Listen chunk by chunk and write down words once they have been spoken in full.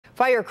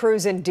Fire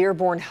crews in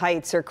Dearborn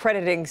Heights are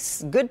crediting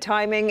good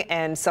timing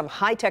and some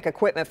high-tech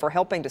equipment for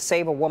helping to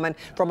save a woman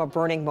from a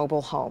burning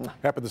mobile home.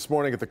 Happened this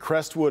morning at the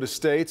Crestwood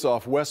Estates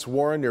off West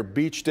Warren near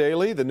Beach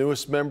Daily. The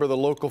newest member of the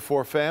Local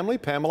 4 family,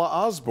 Pamela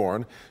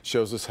Osborne,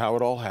 shows us how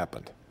it all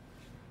happened.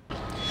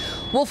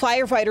 Well,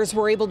 firefighters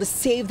were able to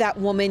save that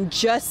woman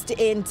just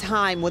in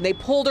time. When they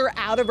pulled her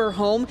out of her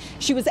home,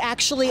 she was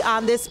actually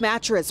on this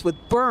mattress with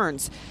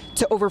burns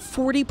to over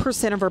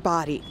 40% of her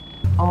body.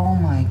 Oh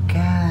my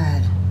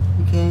God,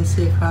 you can't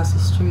see across the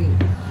street.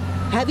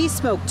 Heavy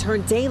smoke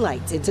turned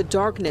daylight into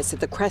darkness at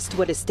the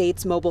Crestwood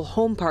Estates mobile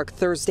home park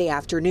Thursday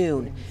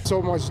afternoon.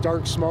 So much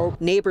dark smoke.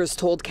 Neighbors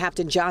told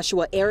Captain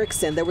Joshua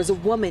Erickson there was a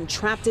woman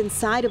trapped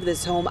inside of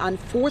this home on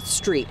 4th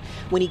Street.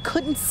 When he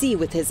couldn't see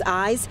with his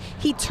eyes,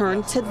 he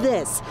turned to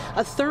this,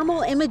 a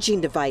thermal imaging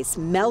device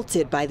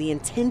melted by the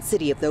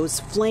intensity of those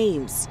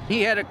flames.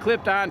 He had it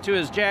clipped onto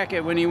his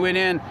jacket when he went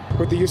in.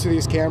 With the use of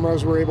these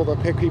cameras, we're able to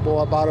pick people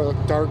up out of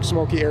dark,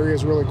 smoky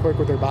areas really quick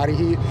with their body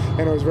heat,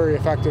 and it was very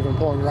effective in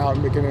pulling her out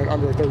and making it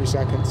under 30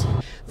 seconds.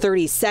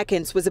 30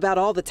 seconds was about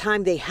all the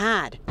time they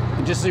had.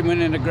 He just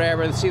went in to grab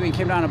her. The ceiling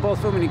came down on both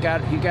of them, and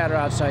he got her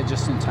outside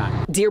just in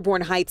time.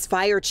 Dearborn Heights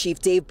Fire Chief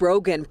Dave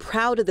Brogan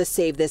proud of the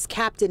save this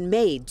captain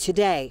made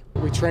today.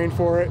 We trained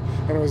for it,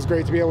 and it was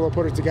great to be able to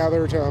put it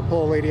together to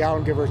pull a lady out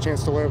and give her a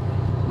chance to live.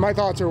 My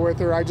thoughts are with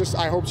her.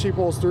 I hope she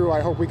pulls through.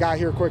 I hope we got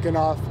here quick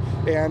enough,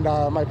 and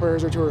my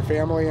prayers are to her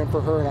family and for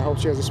her, and I hope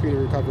she has a speedy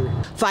recovery.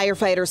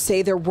 Firefighters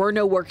say there were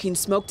no working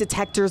smoke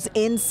detectors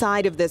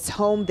inside of this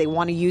home. They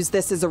want to use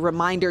this as a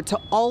reminder to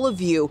all of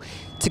you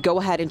to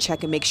go ahead and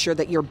check and make sure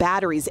that your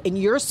batteries and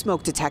your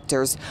smoke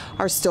detectors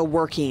are still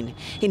working.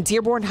 In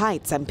Dearborn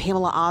Heights, I'm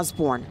Pamela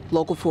Osborne,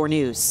 Local 4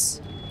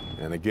 News.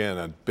 And again,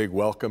 a big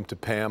welcome to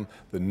Pam,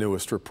 the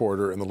newest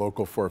reporter in the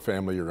Local 4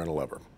 family. You're going to love her.